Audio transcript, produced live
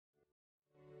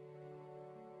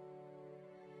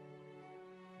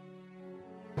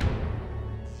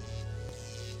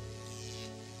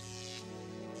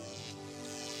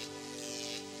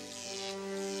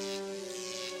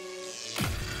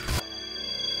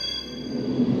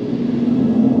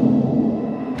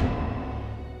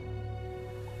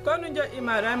minjo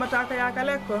imara mataka ya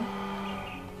kaleko.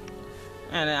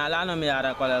 Ene alano mi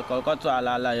ara koleko ko to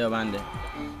ala yo bande.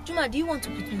 Juma, do you want to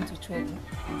put me into trouble?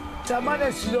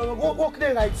 Chamane silo walk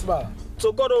the rights ba.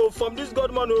 So God, from this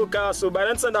Godman who can, so by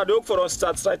then send that work for us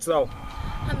starts right now.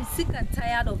 I'm sick and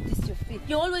tired of this your fake.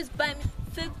 You always buy me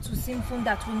fake to SIM phone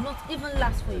that will not even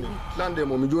last for a week. Lande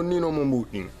mo mi joni no mo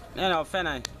mutin. Nena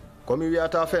fenai. Komi wi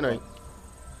ata fenai.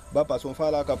 Ba pason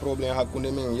fala ka problem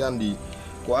hakkunde men yandi.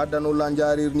 Ko adano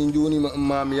lanjarir ni joni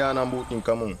ma mi yana mutin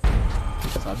kamon.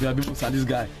 Sabi people say this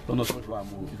guy don't know so much about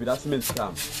move. If it has been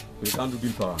scam, we can't do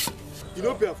bill power. You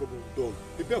don't pay for dog.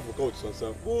 You pay for couch,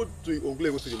 son. Go to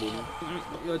Ongle, go to the money.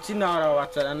 Yo tinara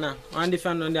wata na. Andi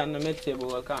fan on the mete bo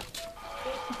waka.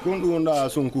 Kundu onda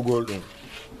sunku goldon.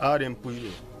 Arem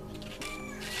puyo.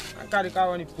 Akari ka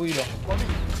woni puyo.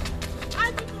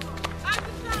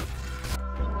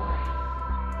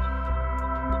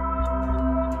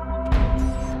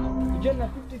 Jenna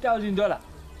 $50,000.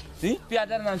 Si?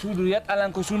 Piadar nan sudu yet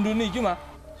alan ko sundu ni Juma.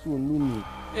 Sundu ni.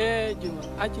 Juma,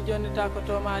 achi joni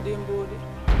takoto ma dimbudi.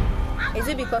 Is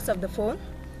it because of the phone?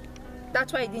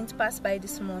 That's why I didn't pass by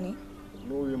this morning.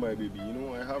 No way, my baby. You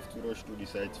know, I have to rush to the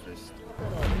site first.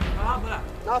 Abala.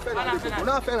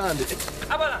 Na fenande.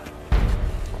 Abala.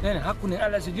 Nene hakune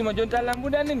ala si Juma jonta la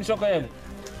muda ni soko yele.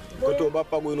 Koto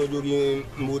bappa mo no jogi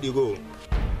mbudi go.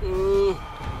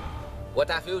 What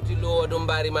have you to know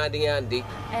Dumbari Madingandi?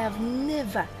 I have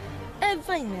never,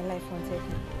 ever in my life wanted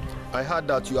him. I heard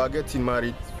that you are getting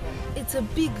married. It's a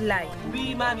big lie.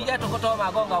 We mami ya tokoto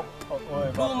magonga.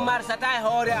 Dum marsatai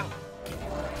horiang.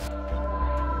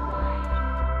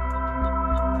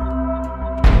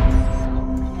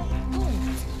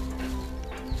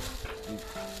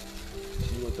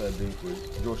 See what I think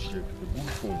with Josh Shake, the good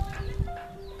phone.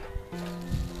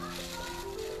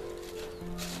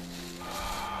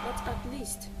 But at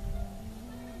least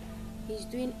he's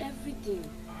doing everything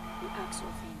we ask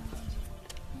of him.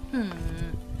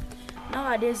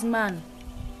 Nowadays, man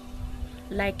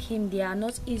like him, they are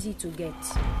not easy to get.